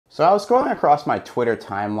So I was scrolling across my Twitter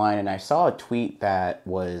timeline and I saw a tweet that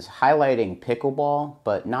was highlighting pickleball,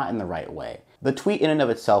 but not in the right way. The tweet in and of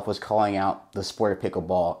itself was calling out the sport of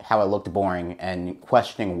pickleball, how it looked boring, and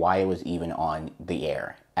questioning why it was even on the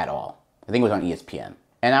air at all. I think it was on ESPN.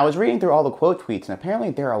 And I was reading through all the quote tweets, and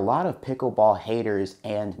apparently there are a lot of pickleball haters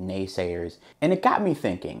and naysayers. And it got me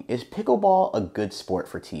thinking, is pickleball a good sport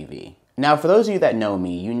for TV? Now, for those of you that know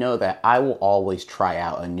me, you know that I will always try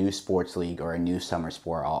out a new sports league or a new summer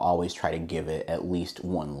sport. I'll always try to give it at least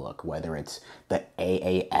one look, whether it's the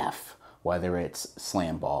AAF, whether it's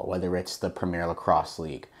slam ball, whether it's the Premier Lacrosse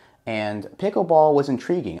League. And pickleball was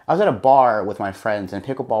intriguing. I was at a bar with my friends and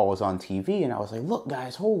pickleball was on TV, and I was like, look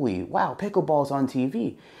guys, holy, wow, pickleball's on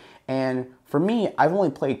TV. And for me, I've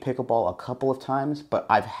only played pickleball a couple of times, but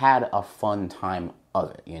I've had a fun time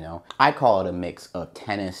of it, you know? I call it a mix of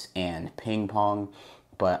tennis and ping pong,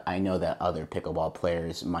 but I know that other pickleball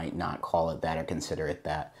players might not call it that or consider it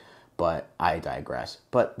that, but I digress.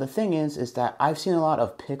 But the thing is that I've seen a lot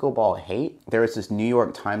of pickleball hate. There was this New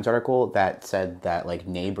York Times article that said that like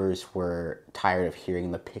neighbors were tired of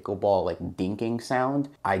hearing the pickleball like dinking sound.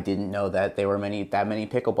 I didn't know that there were that many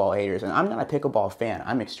pickleball haters, and I'm not a pickleball fan.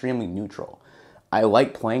 I'm extremely neutral. I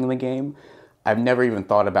like playing the game. I've never even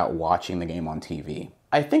thought about watching the game on TV.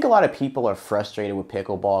 I think a lot of people are frustrated with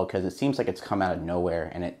pickleball because it seems like it's come out of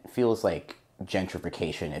nowhere and it feels like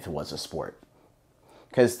gentrification if it was a sport.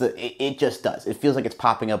 Because it just does. It feels like it's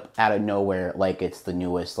popping up out of nowhere like it's the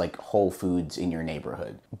newest like Whole Foods in your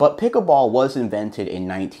neighborhood. But pickleball was invented in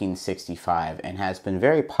 1965 and has been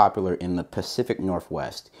very popular in the Pacific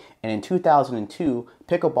Northwest. And in 2002,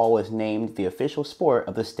 pickleball was named the official sport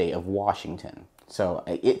of the state of Washington. So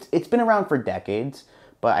it's been around for decades,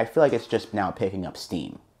 but I feel like it's just now picking up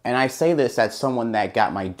steam. And I say this as someone that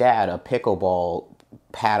got my dad a pickleball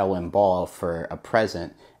paddle and ball for a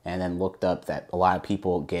present, and then looked up that a lot of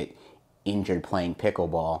people get injured playing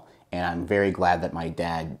pickleball, and I'm very glad that my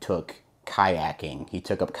dad took kayaking. He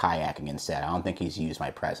took up kayaking instead. I don't think he's used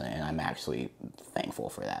my present, and I'm actually thankful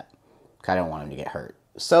for that, because I don't want him to get hurt.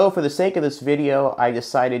 So for the sake of this video, I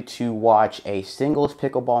decided to watch a singles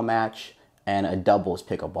pickleball match and a doubles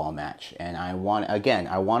pickleball match. And I want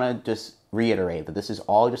to just reiterate that this is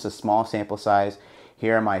all just a small sample size.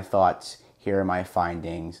 Here are my thoughts. Here are my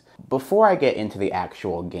findings. Before I get into the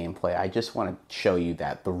actual gameplay, I just want to show you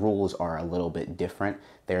that the rules are a little bit different.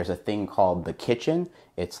 There's a thing called the kitchen.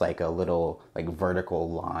 It's like a little like vertical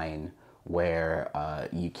line where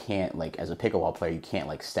you can't, like as a pickleball player, you can't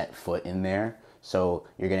like set foot in there. So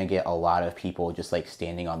you're gonna get a lot of people just like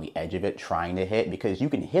standing on the edge of it trying to hit, because you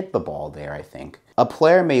can hit the ball there, I think. A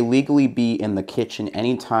player may legally be in the kitchen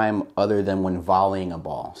anytime other than when volleying a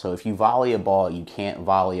ball. So if you volley a ball, you can't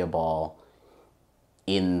volley a ball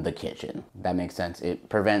in the kitchen. That makes sense. It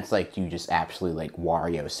prevents like you just absolutely like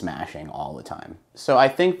Wario smashing all the time. So I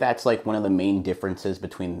think that's like one of the main differences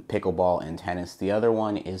between pickleball and tennis. The other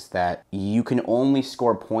one is that you can only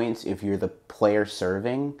score points if you're the player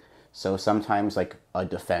serving. So sometimes like a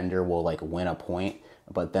defender will like win a point,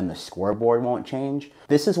 but then the scoreboard won't change.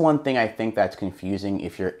 This is one thing I think that's confusing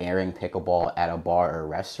if you're airing pickleball at a bar or a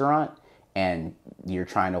restaurant and you're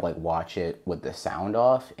trying to like watch it with the sound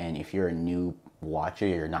off, and if you're a new watcher,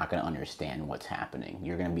 you're not going to understand what's happening.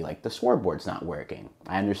 You're going to be like, the scoreboard's not working.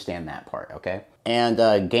 I understand that part, okay?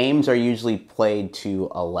 And games are usually played to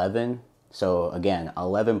 11. So again,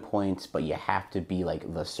 11 points, but you have to be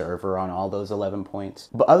like the server on all those 11 points.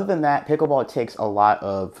 But other than that, pickleball takes a lot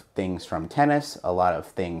of things from tennis, a lot of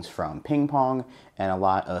things from ping pong, and a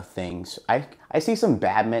lot of things. I see some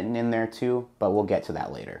badminton in there too, but we'll get to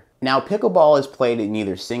that later. Now, pickleball is played in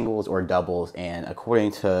either singles or doubles, and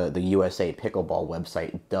according to the USA Pickleball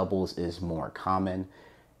website, doubles is more common.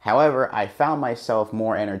 However, I found myself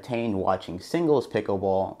more entertained watching singles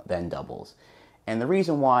pickleball than doubles. And the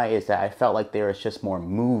reason why is that I felt like there was just more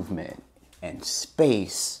movement and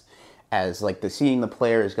space as like seeing the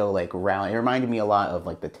players go like around. It reminded me a lot of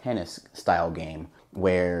like the tennis style game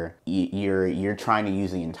where you're trying to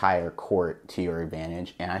use the entire court to your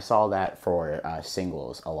advantage. And I saw that for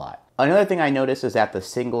singles a lot. Another thing I noticed is that the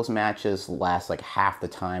singles matches last like half the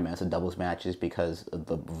time as the doubles matches because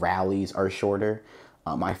the rallies are shorter.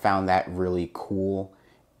 I found that really cool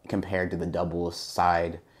compared to the doubles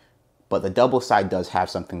side. But the doubles side does have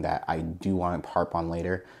something that I do want to harp on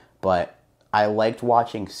later. But I liked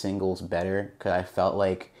watching singles better because I felt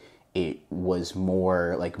like it was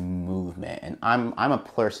more like movement. And I'm a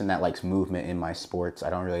person that likes movement in my sports. I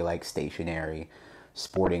don't really like stationary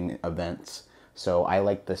sporting events. So I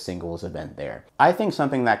like the singles event there. I think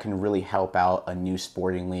something that can really help out a new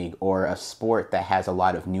sporting league or a sport that has a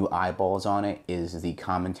lot of new eyeballs on it is the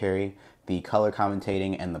commentary. the color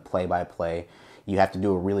commentating and the play-by-play, you have to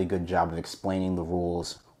do a really good job of explaining the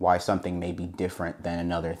rules, why something may be different than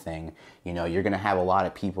another thing. You know, you're going to have a lot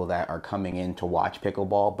of people that are coming in to watch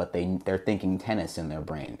pickleball, but they're thinking tennis in their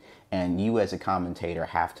brain. And you as a commentator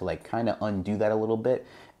have to like kind of undo that a little bit.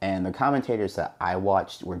 And the commentators that I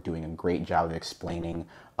watched were doing a great job of explaining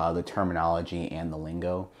the terminology and the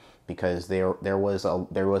lingo, because there was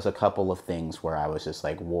a couple of things where I was just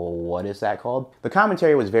like, well, what is that called? The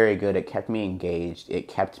commentary was very good. It kept me engaged. It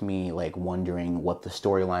kept me like wondering what the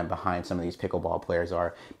storyline behind some of these pickleball players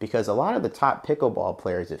are, because a lot of the top pickleball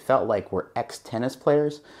players, it felt like, were ex-tennis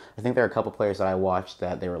players. I think there are a couple players that I watched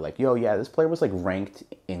that they were like, yo, yeah, this player was like ranked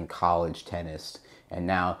in college tennis, and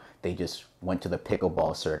now they just went to the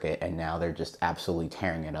pickleball circuit and now they're just absolutely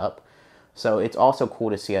tearing it up. So it's also cool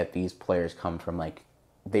to see that these players come from like,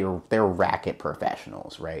 they're racket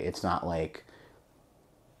professionals, right? It's not like,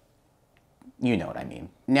 you know what I mean.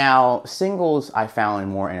 Now, singles I found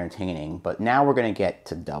more entertaining, but now we're going to get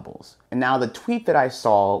to doubles. And now the tweet that I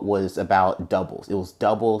saw was about doubles. It was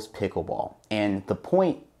doubles pickleball. And the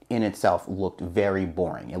point in itself looked very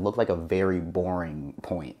boring. It looked like a very boring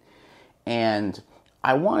point. And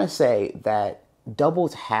I want to say that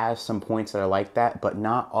doubles has some points that are like that, but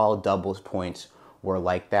not all doubles points were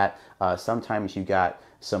like that. Sometimes you got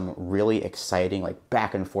some really exciting, like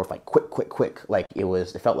back and forth, like quick. Like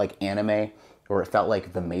it felt like anime, or it felt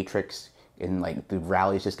like The Matrix, and like the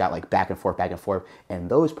rallies just got like back and forth. And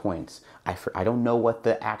those points, I don't know what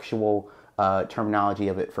the actual terminology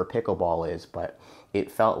of it for pickleball is, but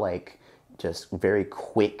it felt like just very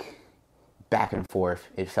quick back and forth.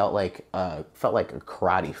 It felt like a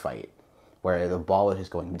karate fight, where the ball was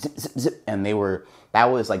just going zip, zip, zip, and that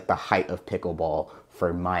was like the height of pickleball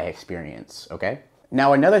for my experience, okay?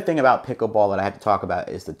 Now, another thing about pickleball that I have to talk about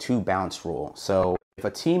is the 2-bounce rule. So if a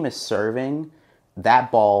team is serving,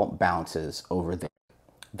 that ball bounces over there.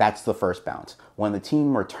 That's the first bounce. When the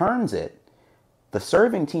team returns it, the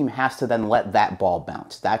serving team has to then let that ball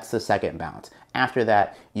bounce. That's the second bounce. After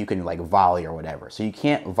that, you can like volley or whatever. So you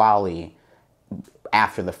can't volley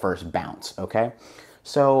after the first bounce, okay?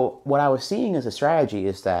 So what I was seeing as a strategy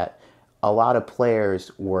is that a lot of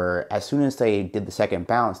players were, as soon as they did the second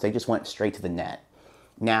bounce, they just went straight to the net.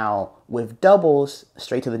 Now, with doubles,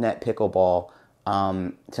 straight to the net pickleball,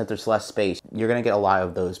 since there's less space, you're going to get a lot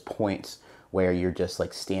of those points where you're just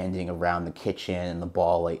like standing around the kitchen and the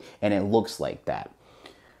ball, like, and it looks like that.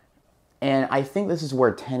 And I think this is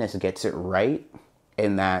where tennis gets it right,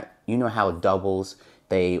 in that, you know how doubles,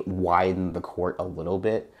 they widen the court a little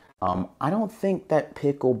bit. I don't think that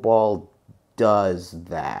pickleball does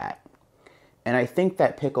that. And I think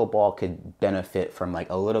that pickleball could benefit from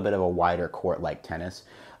like a little bit of a wider court like tennis.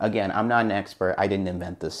 Again, I'm not an expert. I didn't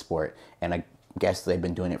invent this sport, and I guess they've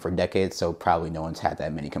been doing it for decades, so probably no one's had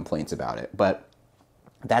that many complaints about it. But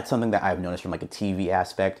that's something that I've noticed from like a TV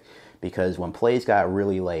aspect, because when plays got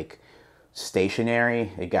really like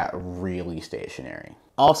stationary, it got really stationary.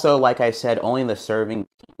 Also, like I said, only the serving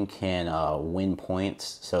team can win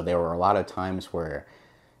points. So there were a lot of times where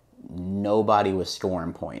nobody was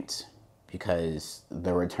scoring points, because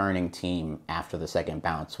the returning team after the second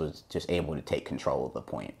bounce was just able to take control of the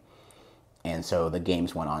point. And so the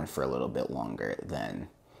games went on for a little bit longer than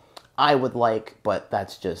I would like, but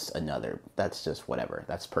that's just whatever.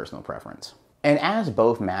 That's personal preference. And as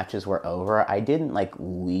both matches were over, I didn't like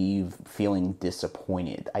leave feeling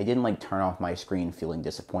disappointed. I didn't like turn off my screen feeling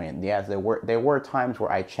disappointed. Yes, there were times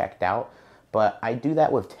where I checked out, but I do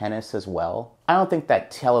that with tennis as well. I don't think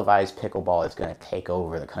that televised pickleball is going to take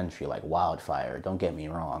over the country like wildfire. Don't get me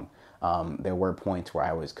wrong. There were points where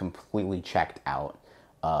I was completely checked out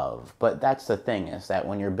of. But that's the thing, is that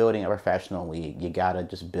when you're building a professional league, you got to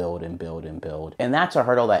just build and build and build. And that's a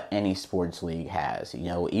hurdle that any sports league has. You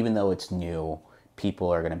know, even though it's new, people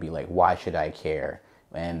are going to be like, why should I care?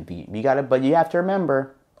 And but you have to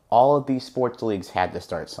remember, all of these sports leagues had to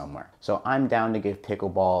start somewhere. So I'm down to give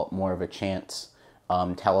pickleball more of a chance,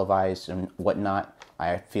 televised and whatnot.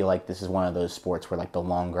 I feel like this is one of those sports where like the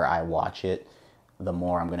longer I watch it, the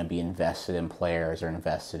more I'm going to be invested in players, or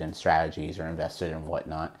invested in strategies, or invested in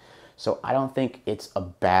whatnot. So I don't think it's a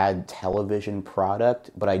bad television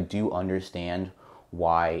product, but I do understand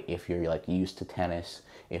why, if you're like used to tennis,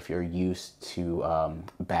 if you're used to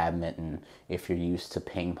badminton, if you're used to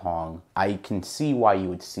ping pong, I can see why you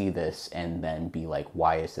would see this and then be like,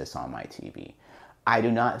 why is this on my TV? I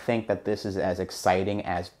do not think that this is as exciting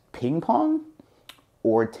as ping pong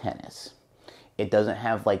or tennis. It doesn't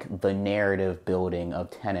have like the narrative building of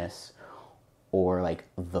tennis, or like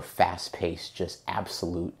the fast paced, just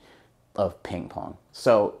absolute of ping pong.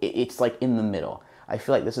 So it's like in the middle. I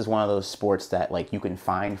feel like this is one of those sports that like you can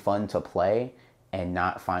find fun to play and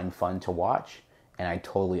not find fun to watch, and I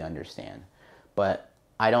totally understand. But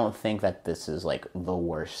I don't think that this is like the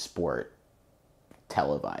worst sport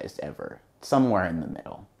televised ever. Somewhere in the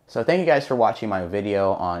middle. So thank you guys for watching my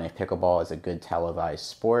video on if pickleball is a good televised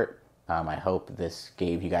sport. I hope this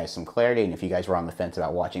gave you guys some clarity, and if you guys were on the fence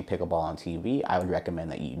about watching pickleball on TV, I would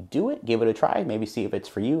recommend that you do it, give it a try, maybe see if it's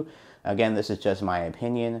for you. Again, this is just my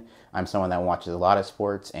opinion. I'm someone that watches a lot of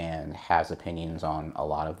sports and has opinions on a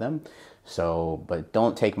lot of them. So, but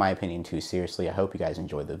don't take my opinion too seriously. I hope you guys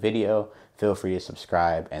enjoyed the video. Feel free to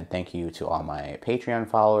subscribe, and thank you to all my Patreon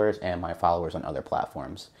followers and my followers on other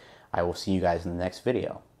platforms. I will see you guys in the next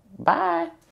video. Bye!